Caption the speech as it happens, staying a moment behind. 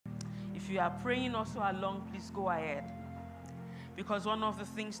you are praying also along, please go ahead. Because one of the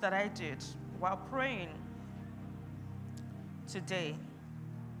things that I did while praying today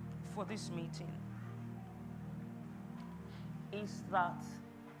for this meeting is that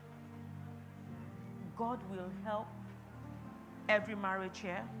God will help every marriage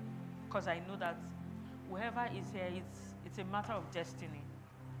here, because I know that whoever is here, it's a matter of destiny.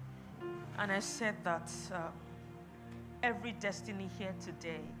 And I said that every destiny here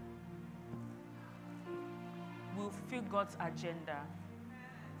today will fulfill God's agenda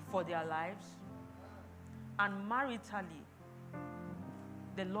for their lives, and maritally,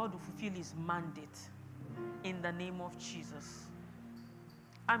 the Lord will fulfill his mandate in the name of Jesus.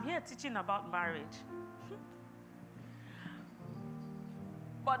 I'm here teaching about marriage.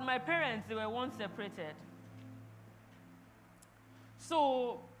 But my parents, they were once separated.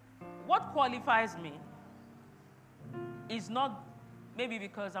 So what qualifies me is not maybe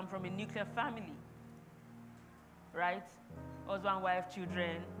because I'm from a nuclear family, right? Husband, wife,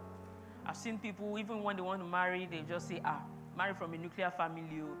 children. I've seen people, even when they want to marry, they just say, marry from a nuclear family.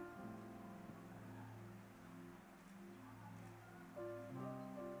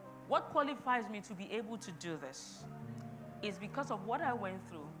 What qualifies me to be able to do this is because of what I went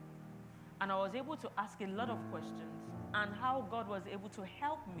through, and I was able to ask a lot of questions, and how God was able to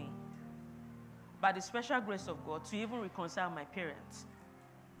help me by the special grace of God to even reconcile my parents.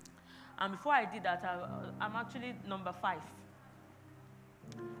 And before I did that, I'm actually number 5.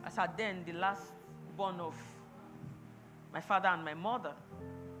 As at then, the last born of my father and my mother.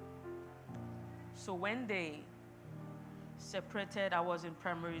 So when they separated, I was in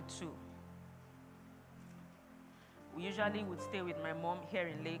primary 2. We usually would stay with my mom here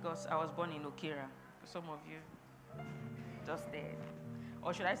in Lagos. I was born in Okira. Some of you just there.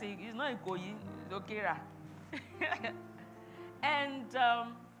 Or should I say, it's not Ikoyi, it's Okira. And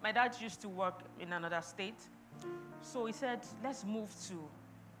my dad used to work in another state. So he said, let's move to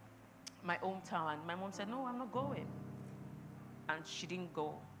my hometown. And my mom said, no, I'm not going. And she didn't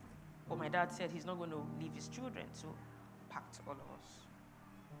go. But my dad said he's not going to leave his children. So packed all of us.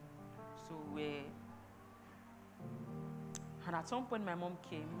 So and at some point my mom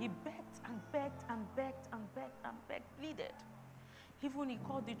came. He begged and begged and begged and begged and begged, pleaded. Even he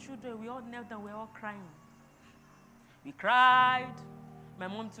called the children, we all knelt and we were all crying. We cried. My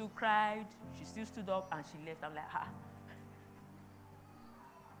mom too cried. She still stood up and she left. I'm like,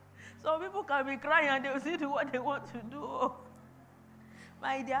 So people can be crying and they'll still do what they want to do.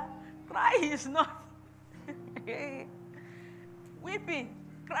 My dear, cry is not weeping,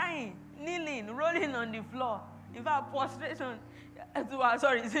 crying, kneeling, rolling on the floor. In fact, prostration,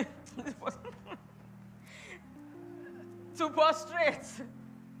 to prostrate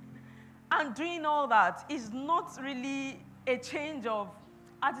and doing all that is not really a change of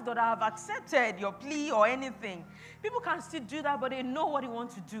attitude. I have accepted your plea or anything. People can still do that, but they know what they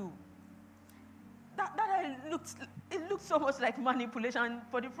want to do. It looked so much like manipulation. And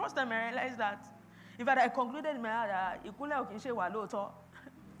for the first time, I realized that, in fact, I concluded in my head that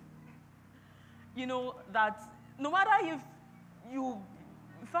you know, that no matter if you,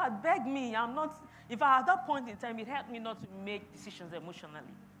 in fact, beg me, I'm not, if I, at that point in time, it helped me not to make decisions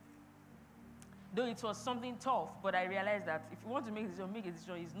emotionally. Though it was something tough, but I realized that if you want to make a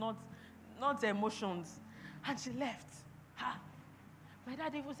decision, it's not emotions. And she left. My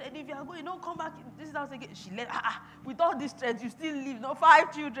dad even said, if you are going, don't come back in this house again. She left. With all this strength, you still live. No,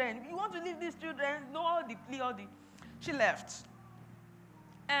 5 children. If you want to leave these children, no, all the plea, all the... She left.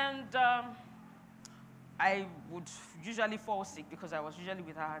 And I would usually fall sick because I was usually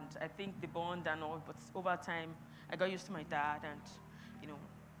with her, and I think the bond and all, but over time, I got used to my dad, and, you know,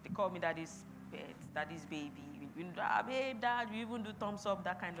 they called me daddy's pet, daddy's baby. You know, babe, dad, you even do thumbs up,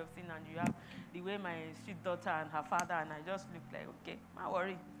 that kind of thing, and you have the way my sweet daughter and her father, and I just look like, okay, don't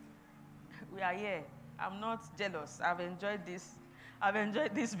worry. We are here. I'm not jealous. I've enjoyed this. I've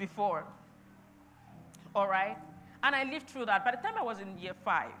enjoyed this before. All right? And I lived through that. By the time I was in year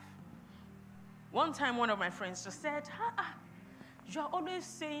 5, one time one of my friends just said, you're always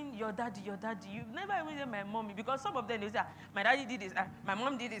saying your daddy, your daddy. You've never even said my mommy, because some of them, they say, my daddy did this, my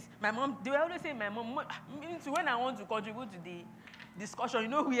mom did this, my mom, they were always saying my mom. When I want to contribute to the discussion, you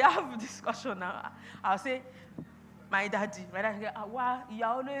know, we have discussion now. I'll say, my daddy. My daddy say, wow, you're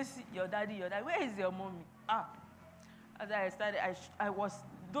always your daddy, your daddy. Where is your mommy? As I started,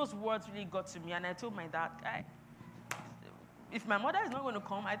 those words really got to me, and I told my dad, if my mother is not going to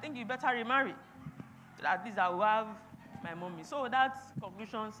come, I think you better remarry. So at least I will have my mommy. So that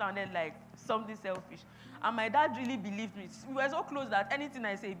conclusion sounded like something selfish. And my dad really believed me. We were so close that anything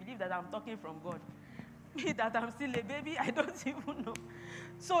I say, he believed that I'm talking from God. Me that I'm still a baby, I don't even know.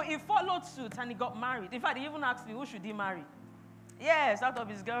 So he followed suit and he got married. In fact, he even asked me, who should he marry? Yes, out of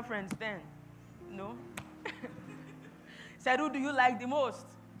his girlfriends then. No. Said, who do you like the most?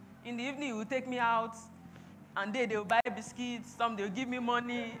 In the evening, he will take me out. And they'll buy biscuits. Some they'll give me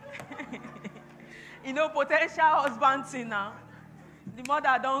money. Potential husband thing now. The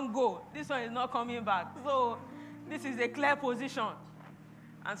mother don't go. This one is not coming back. So this is a clear position.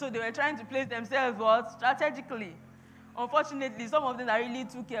 And so they were trying to place themselves strategically. Unfortunately, some of them that really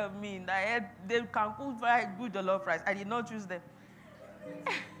took care of me. They can cook very good jollof rice. I did not choose them.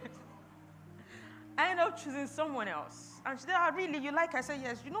 I ended up choosing someone else. And she said, really, you like her? I said,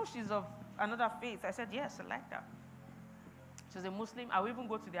 yes. She's of another faith. I said, yes, I like that. She's a Muslim. I will even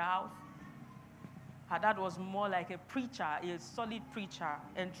go to their house. Her dad was more like a preacher, a solid preacher,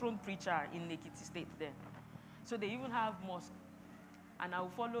 enthroned preacher in Ekiti State then. So they even have mosque. And I will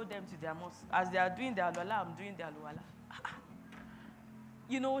follow them to their mosque. As they are doing their luwala, I'm doing their luwala.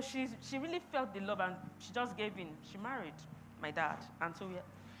 She really felt the love and she just gave in. She married my dad. And so there are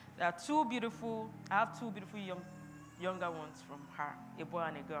I have two beautiful younger ones from her, a boy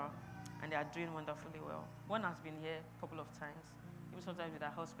and a girl. And they are doing wonderfully well. One has been here a couple of times, even sometimes with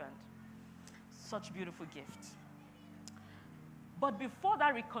her husband. Such beautiful gift. But before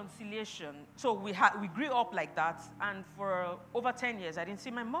that reconciliation, so we grew up like that, and for over 10 years, I didn't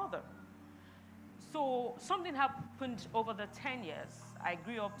see my mother. So something happened over the 10 years. I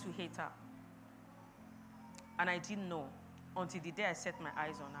grew up to hate her. And I didn't know until the day I set my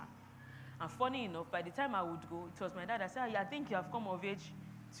eyes on her. And funny enough, by the time I would go, it was my dad. I said, I think you have come of age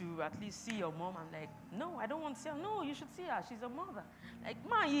to at least see your mom. I'm like, no, I don't want to see her. No, you should see her. She's a mother. Like,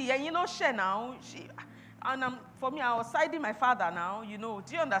 man, she now. For me, I was siding my father now,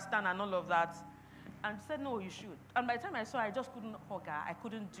 do you understand, and all of that. And she said, no, you should. And by the time I saw her, I just couldn't hug her. I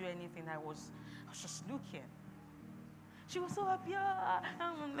couldn't do anything. I was just looking. She was so happy.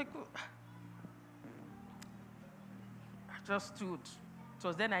 I'm like, I just stood. It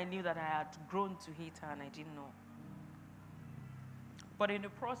was then I knew that I had grown to hate her, and I didn't know. But in the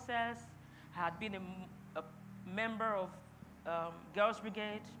process, I had been a member of Girls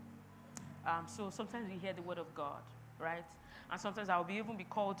Brigade. So sometimes we hear the word of God, right? And sometimes I will be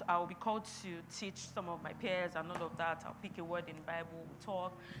called to teach some of my peers and all of that. I'll pick a word in the Bible, we'll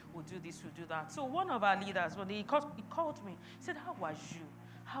talk, we'll do this, we'll do that. So one of our leaders, when he called me, he said, how was you?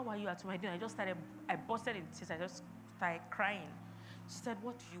 How are you at my dinner? I busted in tears, I just started crying. She said,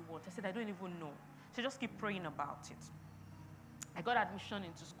 what do you want? I said, I don't even know. She said, just keep praying about it. I got admission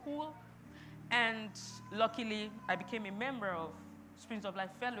into school, and luckily, I became a member of Springs of Life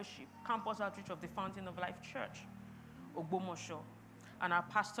Fellowship, campus outreach of the Fountain of Life Church, Ogbomosho. And our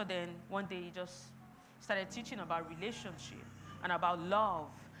pastor then, one day, he just started teaching about relationship and about love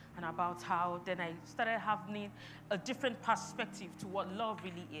and about how then I started having a different perspective to what love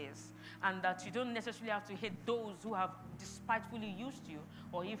really is, and that you don't necessarily have to hate those who have despitefully used you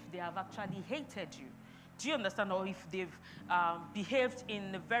or if they have actually hated you. Do you understand? Or if they've behaved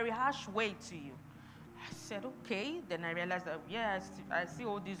in a very harsh way to you. I said, okay. Then I realized that, yes, I see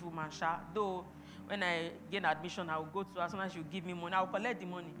all these women, though when I gain admission, I will go to her. Sometimes she'll give me money. I will collect the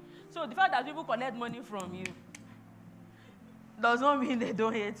money. So the fact that people collect money from you does not mean they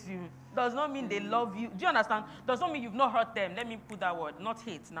don't hate you. Does not mean they love you. Do you understand? Does not mean you've not hurt them. Let me put that word, not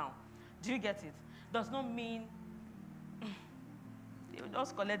hate now. Do you get it? Does not mean you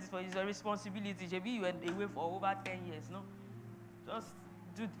just collect it for your responsibility. Maybe you went away for over 10 years, no? Just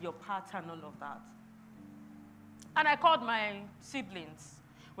do your part and all of that. And I called my siblings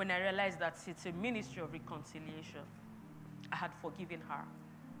when I realized that it's a ministry of reconciliation. I had forgiven her.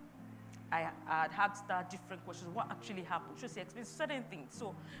 I had asked her different questions. What actually happened? She explained certain things.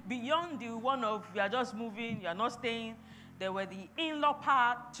 So beyond the one of, we are just moving, you are not staying, there were the in-law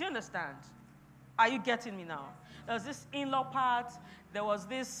part. Do you understand? Are you getting me now? There was this in-law part. There was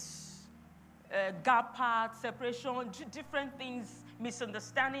this gap part, separation, different things,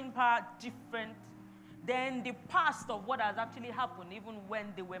 misunderstanding part, different. Then the past of what has actually happened even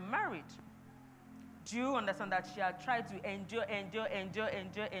when they were married. Do you understand that she had tried to endure,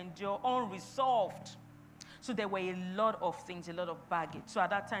 unresolved? So there were a lot of things, a lot of baggage. So at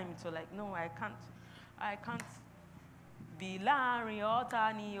that time, it was like, no, I can't be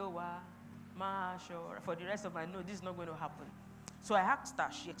for the rest of my no, this is not going to happen. So I asked her,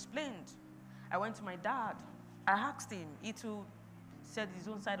 she explained. I went to my dad. I asked him. He too said his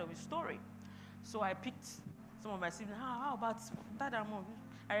own side of his story. So I picked some of my siblings. How about dad and mom?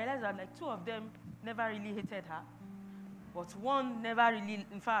 I realized that like two of them never really hated her. But one never really,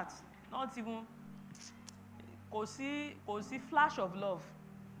 in fact, not even, could see flash of love.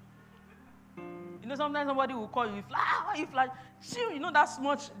 You know, sometimes somebody will call you, you flash. You know, that's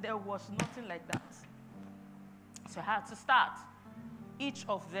much. There was nothing like that. So I had to start. Each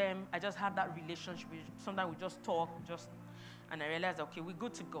of them, I just had that relationship. Sometimes we just talk, and I realized, okay, we're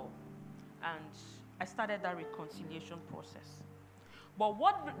good to go. And I started that reconciliation process. But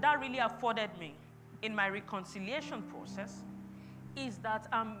what that really afforded me in my reconciliation process is that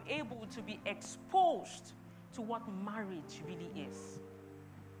I'm able to be exposed to what marriage really is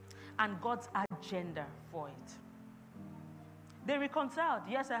and God's agenda for it. They reconciled.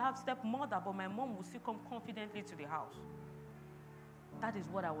 Yes, I have stepmother, but my mom will still come confidently to the house. That is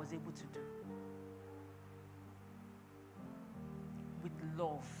what I was able to do. With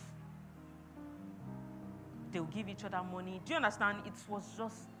love. They'll give each other money. Do you understand? It was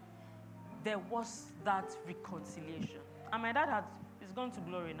just, there was that reconciliation. And my dad is gone to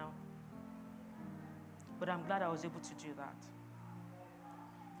glory now. But I'm glad I was able to do that.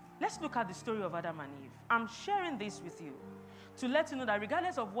 Let's look at the story of Adam and Eve. I'm sharing this with you to let you know that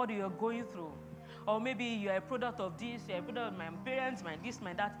regardless of what you're going through, or maybe you're a product of this, you're a product of my parents, my this,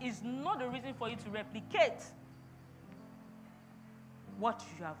 my that, is not a reason for you to replicate what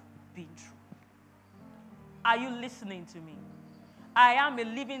you have been through. Are you listening to me? I am a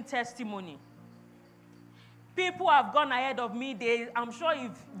living testimony. People have gone ahead of me. I'm sure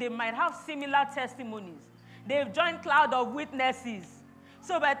if they might have similar testimonies. They've joined cloud of witnesses.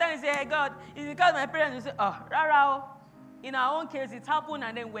 So by the time you say, hey, God, it's because my parents will say, oh, rara. In our own case, it happened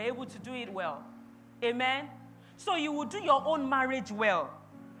and then we're able to do it well. Amen? So you will do your own marriage well.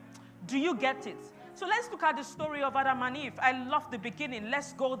 Do you get it? So let's look at the story of Adam and Eve. I love the beginning.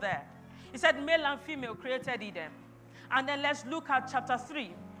 Let's go there. He said male and female created Eden. And then let's look at chapter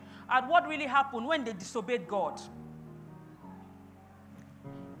 3, at what really happened when they disobeyed God.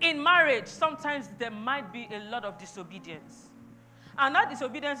 In marriage, sometimes there might be a lot of disobedience. And that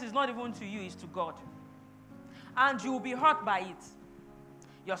disobedience is not even to you, it's to God. And you will be hurt by it.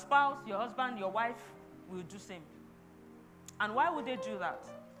 Your spouse, your husband, your wife will do the same. And why would they do that?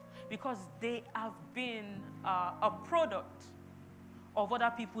 Because they have been a product of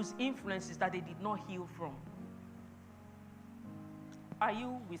other people's influences that they did not heal from. Are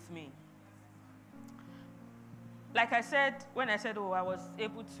you with me? Like I said, when I said, I was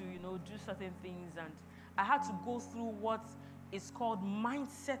able to, do certain things, and I had to go through what is called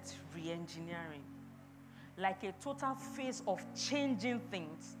mindset re-engineering. Like a total phase of changing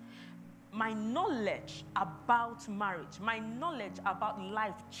things. My knowledge about marriage, my knowledge about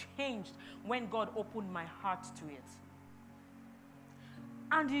life changed when God opened my heart to it.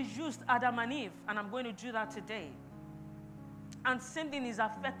 And he used Adam and Eve, and I'm going to do that today. And same thing is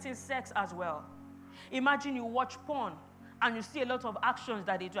affecting sex as well. Imagine you watch porn, and you see a lot of actions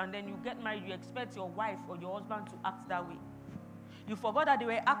that they do, and then you get married, you expect your wife or your husband to act that way. You forgot that they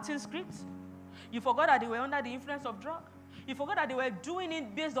were acting scripts. You forgot that they were under the influence of drug. You forgot that they were doing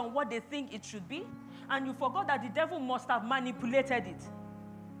it based on what they think it should be. And you forgot that the devil must have manipulated it.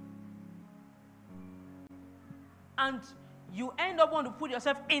 And you end up wanting to put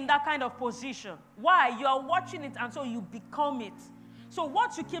yourself in that kind of position. Why? You are watching it, and so you become it. So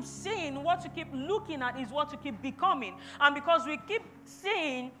what you keep seeing, what you keep looking at is what you keep becoming. And because we keep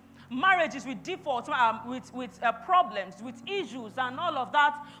seeing marriages with defaults, with problems, with issues and all of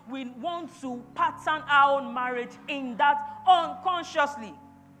that, we want to pattern our own marriage in that unconsciously.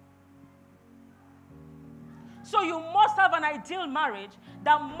 So you must have an ideal marriage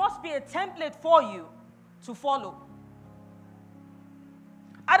that must be a template for you to follow.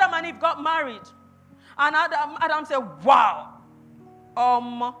 Adam and Eve got married. And Adam said, wow,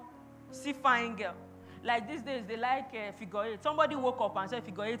 see fine girl. Like these days, they like figure 8. Somebody woke up and said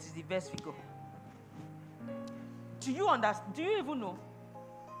figure 8 is the best figure. Do you understand? Do you even know?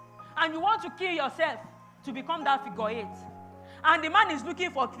 And you want to kill yourself to become that figure 8. And the man is looking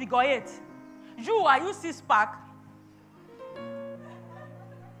for figure 8. Are you 6-pack?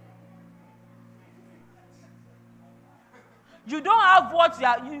 You don't have what you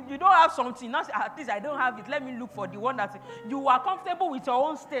are, you don't have something. Not at least I don't have it. Let me look for the one that you are comfortable with your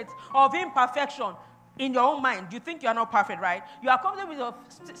own state of imperfection. In your own mind, you think you are not perfect, right? You are comfortable with your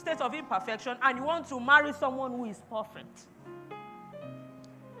state of imperfection, and you want to marry someone who is perfect.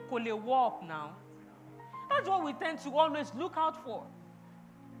 Could they walk now? That's what we tend to always look out for.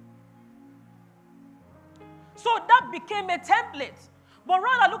 So that became a template. But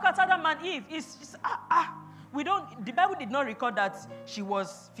rather, look at Adam and Eve. The Bible did not record that she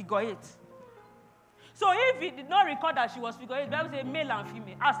was figure 8. So if it did not record that she was figure 8, the Bible says male and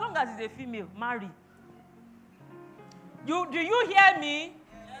female. As long as it's a female, marry. Do you hear me?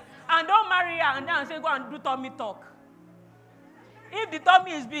 Yes. And don't marry her and then say, go and do tummy talk. If the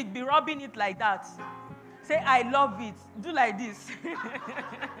tummy is big, be rubbing it like that. Say, I love it. Do like this.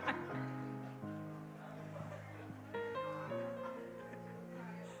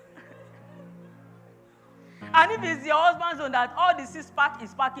 And if it's your husband's own that all the 6 pack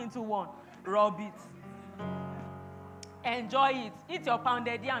is packed into one, rub it. Enjoy it. Eat your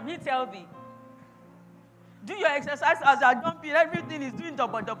pounded yam. Eat healthy. Do your exercise as you are jumping. Everything is doing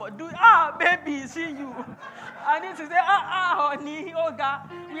double. Do baby, see you. I need to say, honey, oh God,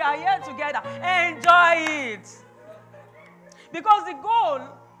 we are here together. Enjoy it. Because the goal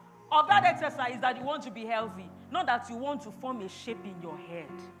of that exercise is that you want to be healthy, not that you want to form a shape in your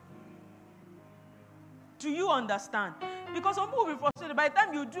head. Do you understand? Because some people will be frustrated. By the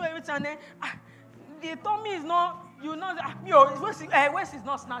time you do everything, and then the tummy is not, waist is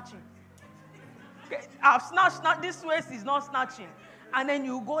not snatching. Okay, I've snatched, this waist is not snatching. And then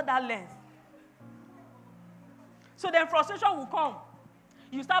you go that length. So then frustration will come.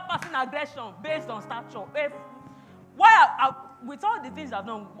 You start passing aggression based on stature. With all the things I've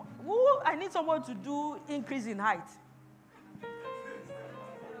done, I need someone to do increase in height.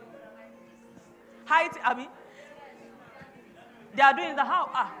 Height, Abby. They are doing the how?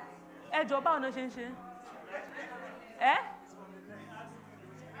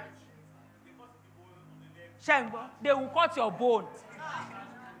 They will cut your bone.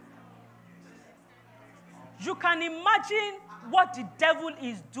 You can imagine what the devil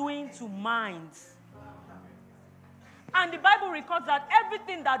is doing to minds. And the Bible records that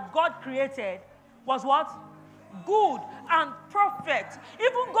everything that God created was what? Good and perfect.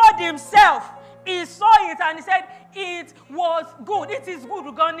 Even God himself, he saw it and he said, it was good. It is good,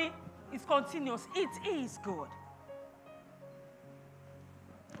 Ugani. It's continuous. It is good.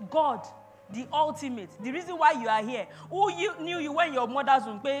 God, the ultimate. The reason why you are here. Who knew you when your mother's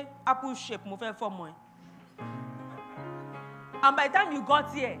womb pay apple shape? And by the time you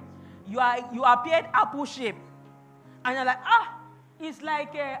got here, you appeared apple shape. And you're like, it's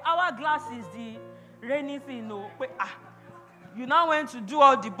like hourglass is the rainy thing. No. You now went to do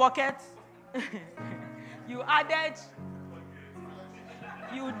all the buckets. You added,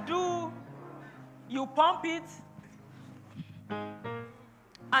 you pump it,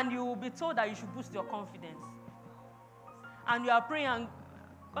 and you will be told that you should boost your confidence. And you are praying,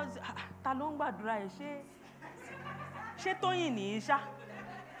 because talongba dry, she Toyin is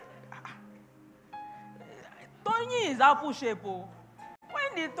Toyin is apple shape.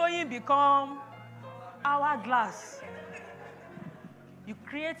 When did Toyin become hourglass? You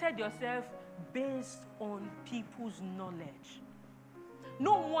created yourself based on people's knowledge.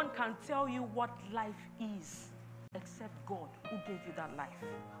 No one can tell you what life is except God who gave you that life.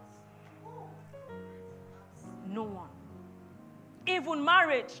 No one. Even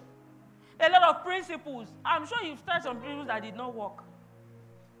marriage. A lot of principles. I'm sure you've tried some principles that did not work.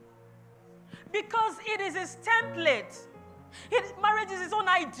 Because it is his template. Marriage is his own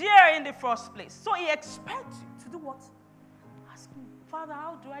idea in the first place. So he expects you to do what? Ask me, Father,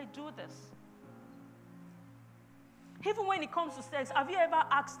 how do I do this? Even when it comes to sex, have you ever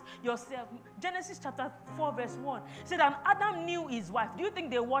asked yourself, Genesis chapter 4 verse 1, said that Adam knew his wife. Do you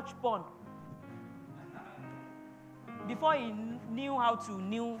think they watched porn? Before he knew how to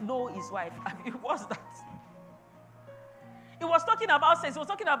know his wife. It was that. It was talking about sex. It was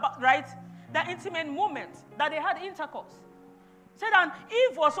talking about, right, the intimate moment that they had intercourse. Said, and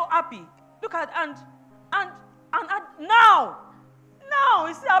Eve was so happy. Look at, and now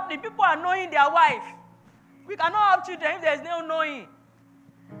it's happening. People are knowing their wife. We cannot have children if there's no knowing.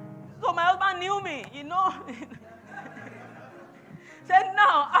 So my husband knew me, Said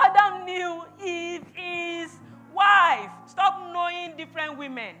now, Adam knew Eve is wife. Stop knowing different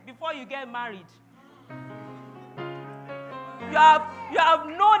women before you get married. You have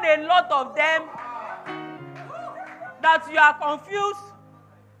known a lot of them that you are confused.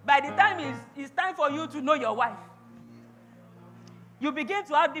 By the time it's time for you to know your wife, you begin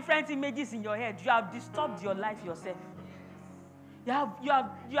to have different images in your head. You have disturbed your life yourself. You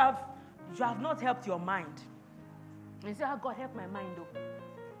have not helped your mind. You say, God, help my mind though.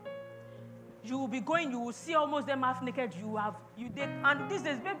 You will be going, you will see almost them half naked. And these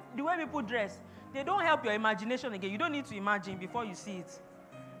days, the way people dress, they don't help your imagination again. You don't need to imagine before you see it.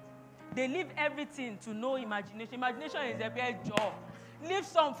 They leave everything to no imagination. Imagination is a bad job. Leave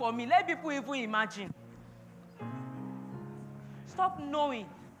some for me. Let people even imagine. Stop knowing.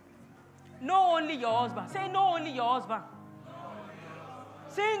 Know only your husband. Say, know only your husband.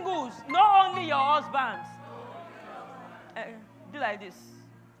 Singles, know only your husbands. Do like this.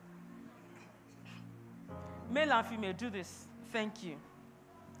 Male and female, do this. Thank you.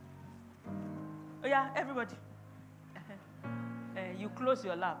 Oh yeah, everybody. you close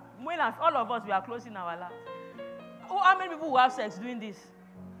your lap. All of us, we are closing our lap. How many people will have sex doing this?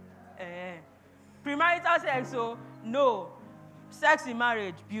 Premarital sex, so no. Sex in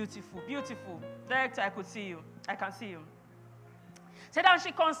marriage, beautiful, beautiful. Director, I could see you. I can see you. Said that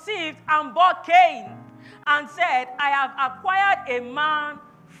she conceived and bore Cain and said, I have acquired a man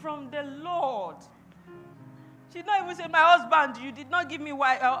from the Lord. She did not even say, my husband, you did not give me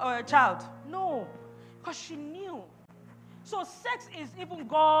a child. No, because she knew. So sex is even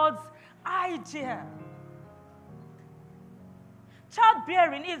God's idea.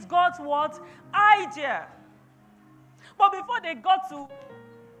 Childbearing is God's what? Idea. But before they got to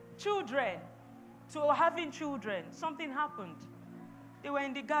children, to having children, something happened. They were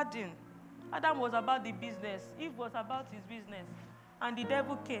in the garden. Adam was about the business. Eve was about his business. And the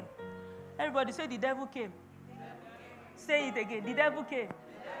devil came. Everybody say the devil came. Say it again. The devil came.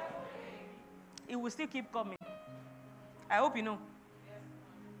 It will still keep coming. I hope you know.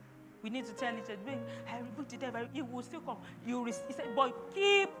 We need to tell each other, I rebuke the devil. He will still come. He said, but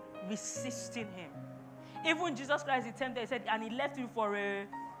keep resisting him. Even Jesus Christ, he tempted, he said, and he left him for a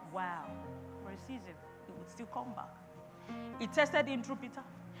while. For a season. He would still come back. He tested him through Peter.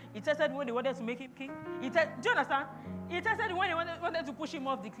 He tested him when they wanted to make him king. Do you understand? He tested him when they wanted to push him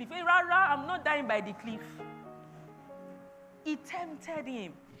off the cliff. Hey, Rara, I'm not dying by the cliff. He tempted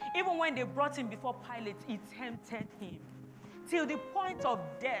him. Even when they brought him before Pilate, he tempted him. Till the point of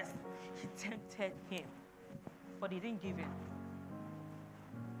death, he tempted him. But he didn't give in.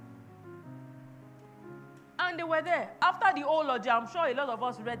 And they were there. After the whole ordeal, I'm sure a lot of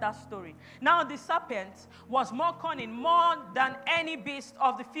us read that story. Now the serpent was more cunning, more than any beast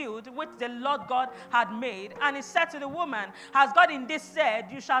of the field, which the Lord God had made. And he said to the woman, has God indeed said,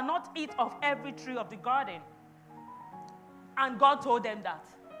 you shall not eat of every tree of the garden? And God told them that.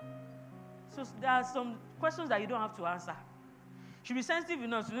 So there are some questions that you don't have to answer. You should be sensitive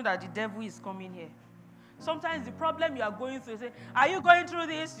enough to know that the devil is coming here. Sometimes the problem you are going through, say, are you going through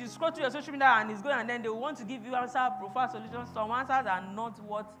this? You scroll through your social media and it's going, and then they want to give you answer, profile solutions. Some answers are not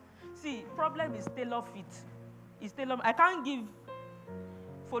what. See, problem is tailor fit. It's tailor. I can't give,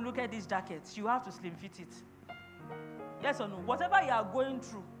 for look at this jacket. You have to slim fit it. Yes or no? Whatever you are going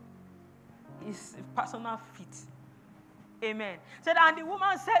through is personal fit. Amen. Said, and the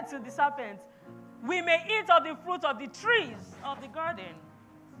woman said to the serpent, we may eat of the fruit of the trees of the garden.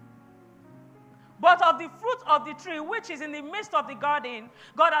 But of the fruit of the tree which is in the midst of the garden,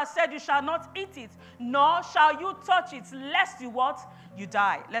 God has said you shall not eat it, nor shall you touch it, lest you what? You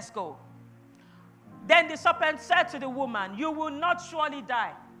die. Let's go. Then the serpent said to the woman, you will not surely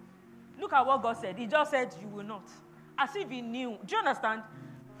die. Look at what God said. He just said you will not. As if he knew. Do you understand?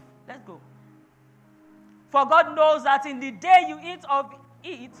 Let's go. For God knows that in the day you eat of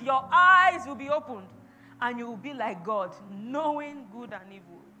it, your eyes will be opened, and you will be like God, knowing good and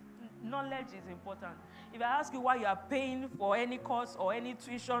evil. Knowledge is important. If I ask you why you are paying for any course or any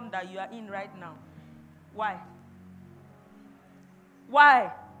tuition that you are in right now, why?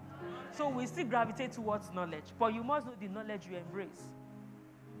 Why? So we still gravitate towards knowledge, but you must know the knowledge you embrace.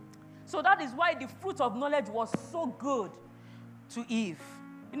 So that is why the fruit of knowledge was so good to Eve.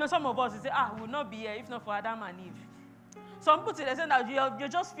 You know, some of us say, we'll not be here if not for Adam and Eve. Some people say that you're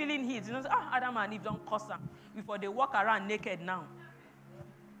just feeling heat. You know, say, Adam and Eve don't cause them before they walk around naked now.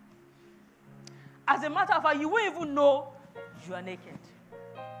 As a matter of fact, you won't even know you are naked.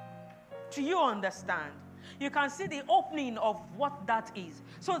 Do you understand? You can see the opening of what that is.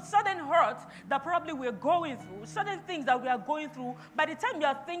 So certain hurt that probably we're going through, certain things that we are going through, by the time you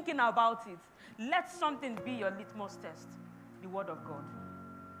are thinking about it, let something be your litmus test. The Word of God.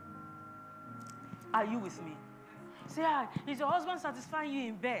 Are you with me? Say, is your husband satisfying you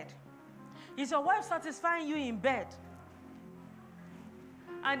in bed? Is your wife satisfying you in bed?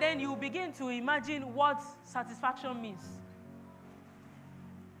 And then you begin to imagine what satisfaction means.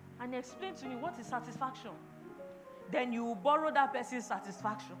 And explain to me what is satisfaction. Then you borrow that person's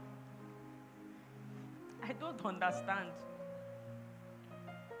satisfaction. I don't understand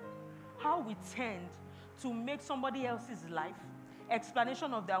how we tend to make somebody else's life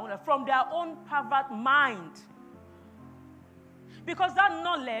explanation of their own life from their own pervert mind. Because that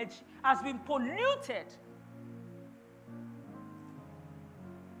knowledge has been polluted.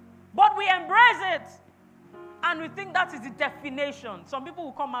 But we embrace it. And we think that is the definition. Some people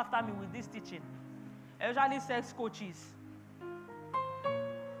will come after me with this teaching. Especially sex coaches.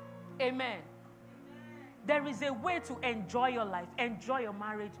 Amen. There is a way to enjoy your life, enjoy your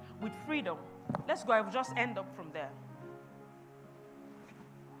marriage with freedom. Let's go. I will just end up from there.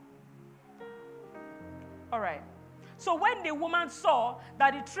 All right. So when the woman saw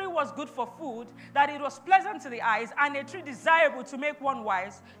that the tree was good for food, that it was pleasant to the eyes, and a tree desirable to make one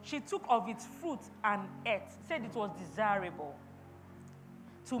wise, she took of its fruit and ate. Said it was desirable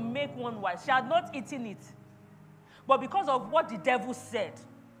to make one wise. She had not eaten it. But because of what the devil said,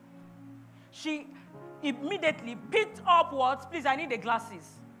 she immediately picked up what? Please, I need the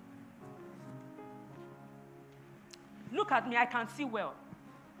glasses. Look at me, I can see well.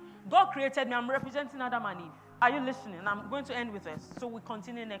 God created me. I'm representing Adam and Eve. Are you listening? I'm going to end with this, so we'll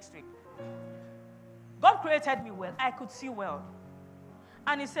continue next week. God created me well. I could see well.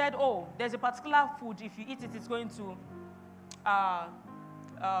 And he said, oh, there's a particular food. If you eat it, it's going to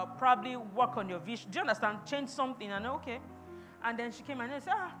probably work on your vision. Do you understand? Change something. And okay. And then she came and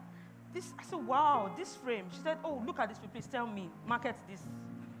said, this. I said, wow, this frame. She said, oh, look at this. Please tell me. Market this.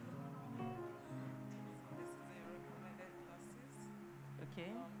 Okay.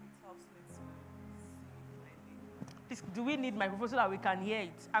 Please, do we need microphone so that we can hear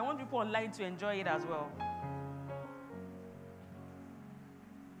it? I want people online to enjoy it as well.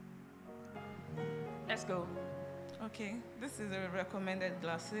 Let's go. Okay, this is a recommended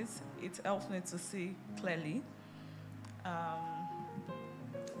glasses. It helps me to see clearly.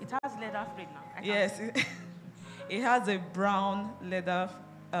 It has leather frame now. Yes, it has a brown leather,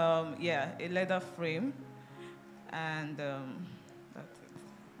 a leather frame, and that's it.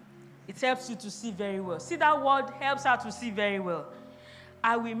 It helps you to see very well. See that word helps her to see very well.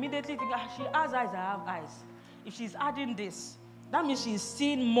 I will immediately think, she has eyes, I have eyes. If she's adding this, that means she's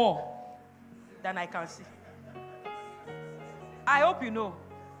seeing more than I can see. I hope you know.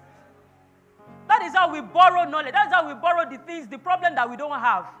 That is how we borrow knowledge. That's how we borrow the things, the problem that we don't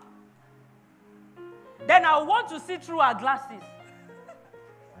have. Then I want to see through her glasses.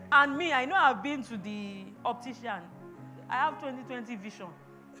 And me, I know I've been to the optician. I have 20/20 vision.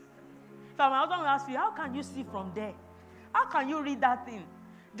 So my husband will ask me, how can you see from there? How can you read that thing?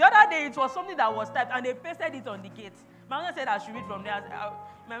 The other day, it was something that was typed, and they pasted it on the gate. My husband said I should read from there.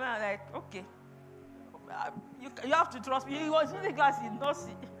 My man was like, okay. You have to trust me. He was using glasses, not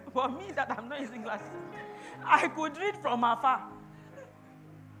see. For me, that I'm not using glasses, I could read from afar.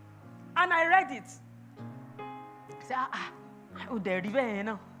 And I read it. I said, oh, they're you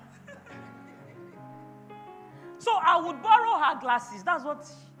know. So I would borrow her glasses. That's what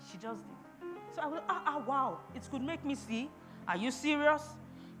she just did. So I would, wow, it could make me see. Are you serious?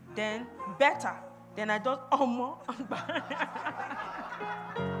 Then better. Then I just, more.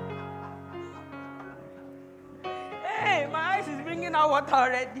 Hey, my eyes is bringing out water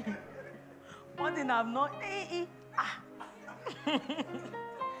already. One thing I've not. You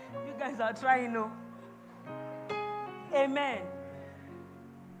guys are trying, no? Amen.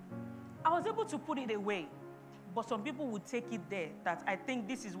 I was able to put it away, but some people would take it there that I think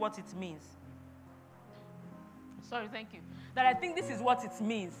this is what it means. Sorry, thank you. That I think this is what it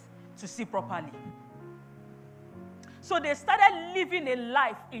means to see properly. So they started living a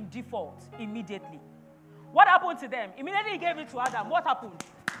life in default immediately. What happened to them? Immediately he gave it to Adam. What happened?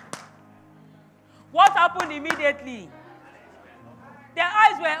 What happened immediately? Their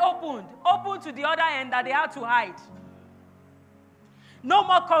eyes were opened to the other end that they had to hide. No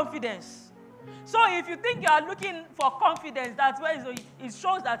more confidence. So if you think you are looking for confidence, that's where it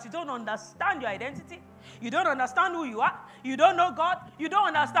shows that you don't understand your identity. You don't understand who you are. You don't know God. You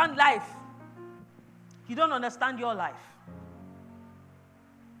don't understand life. You don't understand your life.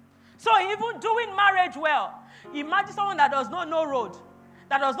 So even doing marriage well, imagine someone that does not know road,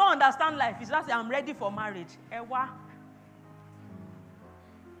 that does not understand life. He's not saying, I'm ready for marriage. Ewa.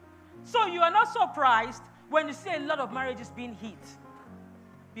 So you are not surprised when you see a lot of marriages being hit.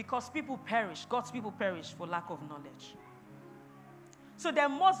 Because people perish, God's people perish for lack of knowledge. So there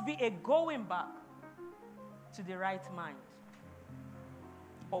must be a going back to the right mind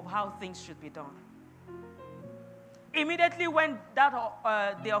of how things should be done. Immediately when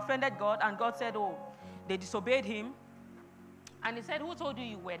they offended God, and God said, oh, they disobeyed him. And he said, who told you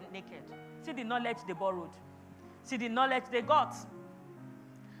you were naked? See the knowledge they borrowed. See the knowledge they got.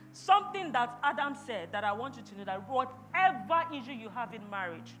 Something that Adam said that I want you to know, that whatever issue you have in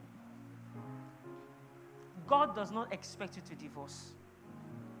marriage, God does not expect you to divorce.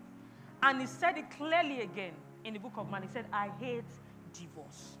 And he said it clearly again in the book of Matthew. He said, I hate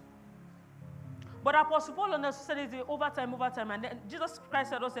divorce. But Apostle Paul understood it over time. And then Jesus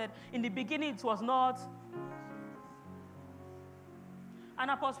Christ said, in the beginning it was not.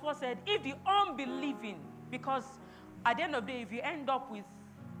 And Apostle Paul said, if the unbelieving, because at the end of the day, if you end up with,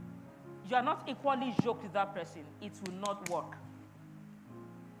 you are not equally yoked with that person, it will not work.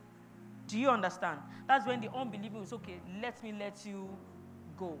 Do you understand? That's when the unbelieving is, okay, let me let you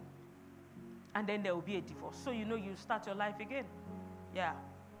go. And then there will be a divorce. So you start your life again. Yeah.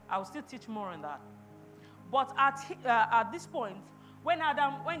 I will still teach more on that. But at this point, when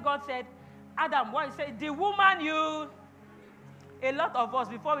God said, Adam, what he said, the woman a lot of us,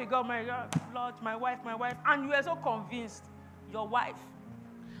 before we got married, Lord, my wife, and you were so convinced, your wife.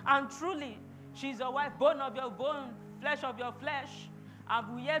 And truly, she's your wife, bone of your bone, flesh of your flesh. And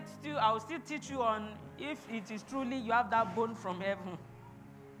I will still teach you on if it is truly you have that bone from heaven.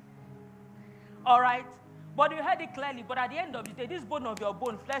 All right? But you heard it clearly. But at the end of the day, this bone of your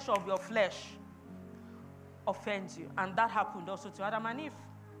bone, flesh of your flesh, offends you. And that happened also to Adam and Eve.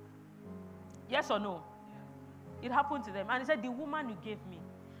 Yes or no? It happened to them. And he said, the woman you gave me.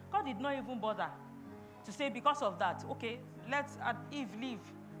 God did not even bother to say, because of that, okay, let Eve live.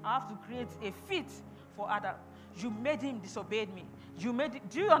 I have to create a fit for Adam. You made him disobey me.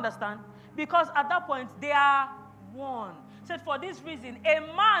 Do you understand? Because at that point, they are one. He said, for this reason, a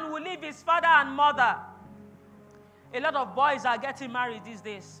man will leave his father and mother. A lot of boys are getting married these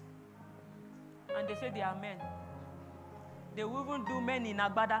days. And they say they are men. They will even do men in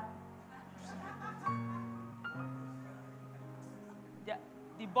Agbada.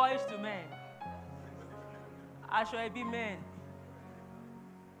 The boys to men. Ashwabi men.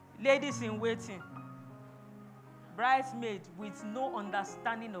 Ladies in waiting. Bridesmaids with no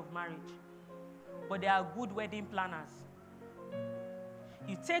understanding of marriage. But they are good wedding planners.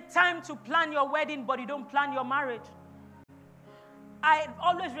 You take time to plan your wedding, but you don't plan your marriage. I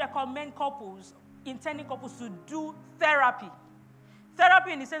always recommend intending couples to do therapy.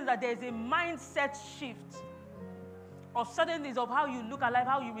 Therapy in the sense that there is a mindset shift of certain things of how you look at life,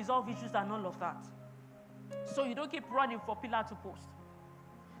 how you resolve issues and all of that. So you don't keep running for pillar to post.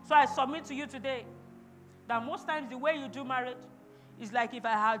 So I submit to you today that most times the way you do marriage is like if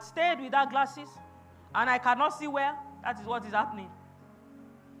I had stayed without glasses and I cannot see well, that is what is happening.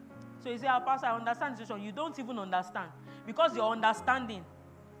 So you say, Pastor, I understand the situation. You don't even understand because your understanding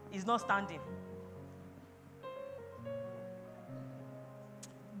is not standing.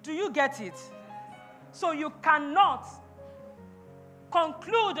 Do you get it? So you cannot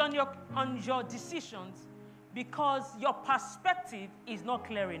conclude on your decisions because your perspective is not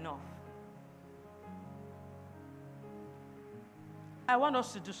clear enough. I want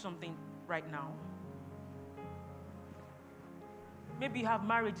us to do something right now. Maybe you have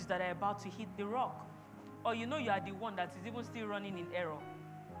marriages that are about to hit the rock. Or you are the one that is even still running in error.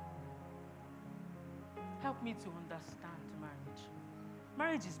 Help me to understand marriage.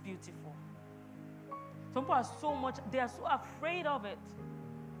 Marriage is beautiful. Some people are they are so afraid of it.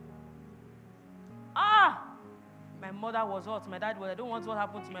 My mother was hurt, my dad was, I don't want what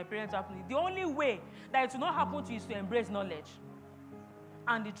happened to my parents happening. The only way that it will not happen to you is to embrace knowledge.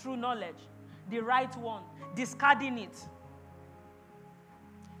 And the true knowledge, the right one, discarding it.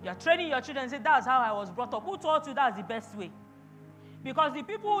 You are training your children and say, that's how I was brought up. Who taught you that's the best way? Because the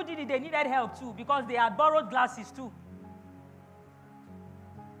people who did it, they needed help too, because they had borrowed glasses too.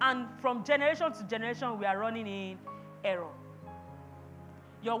 And from generation to generation, we are running in error.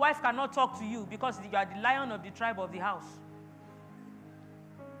 Your wife cannot talk to you because you are the lion of the tribe of the house.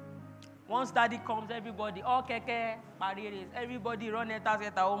 Once daddy comes, everybody, keke, barriers, everybody run it as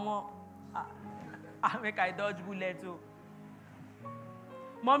a homo. I make I dodge bullet too.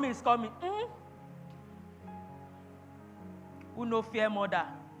 Mommy is coming. Who no fear mother,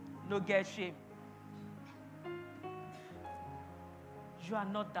 no get shame. You are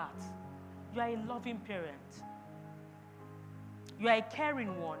not that. You are a loving parent. You are a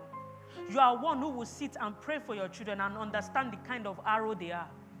caring one. You are one who will sit and pray for your children and understand the kind of arrow they are.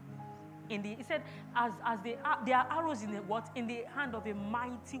 He said, as they are arrows in the hand of a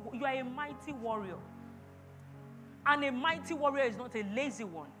mighty. You are a mighty warrior. And a mighty warrior is not a lazy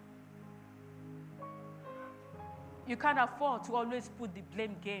one. You can't afford to always put the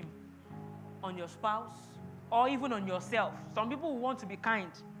blame game on your spouse or even on yourself. Some people want to be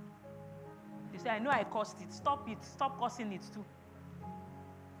kind. They say, I know I caused it. Stop it. Stop causing it too.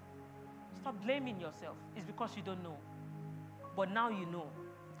 Stop blaming yourself. It's because you don't know. But now you know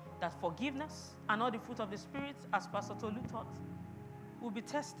that forgiveness and all the fruit of the Spirit, as Pastor Tolu taught, will be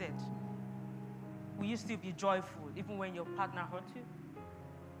tested. Will you still be joyful even when your partner hurt you?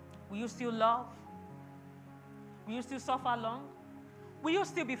 Will you still love? Will you still suffer long? Will you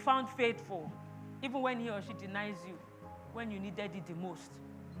still be found faithful even when he or she denies you, when you needed it the most?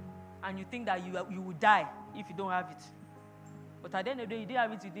 And you think that you will die if you don't have it. But at the end of the day, you didn't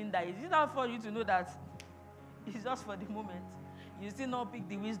have it, you didn't die. Is it not for you to know that it's just for the moment? You still not pick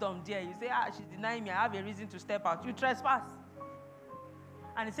the wisdom there. You say, she's denying me. I have a reason to step out. You trespass.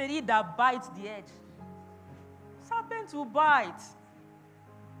 And he said, he that bites the edge, serpent will bite.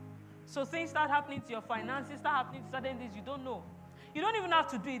 So things start happening to your finances, start happening to certain things you don't know. You don't even have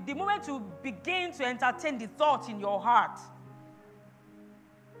to do it. The moment you begin to entertain the thought in your heart.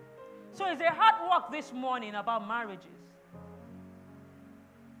 So it's a hard work this morning about marriages.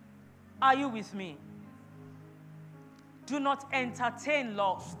 Are you with me? Do not entertain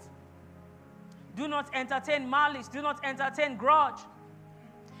lust. Do not entertain malice. Do not entertain grudge.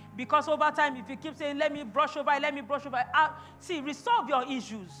 Because over time, if you keep saying, let me brush over it, see, resolve your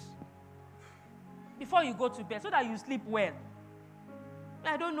issues before you go to bed so that you sleep well.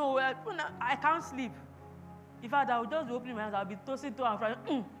 I don't know. I can't sleep. In fact, I will just be opening my eyes. I'll be tossing to and fro.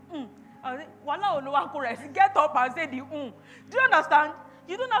 I'll say, get up and say the Do you understand?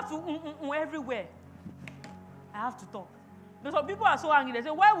 You don't have to everywhere. I have to talk. Because some people are so angry. They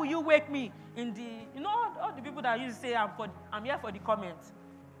say, why will you wake me in the... all the people that used to say, I'm here for the comments.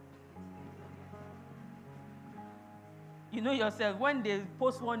 You know yourself, when they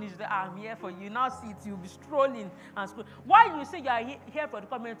post one issue, I'm here for you. Now see it, you'll be strolling and scrolling. Why you say you are here for the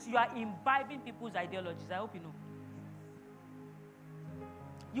comments, you are imbibing people's ideologies. I hope you know.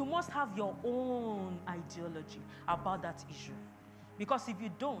 You must have your own ideology about that issue. Because if you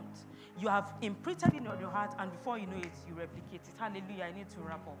don't, you have imprinted it in your heart, and before you know it, you replicate it. Hallelujah, I need to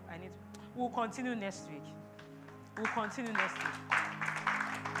wrap up. We'll continue next week.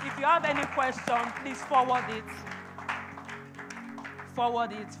 If you have any question, please forward it.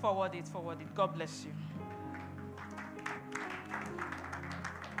 Forward it. God bless you.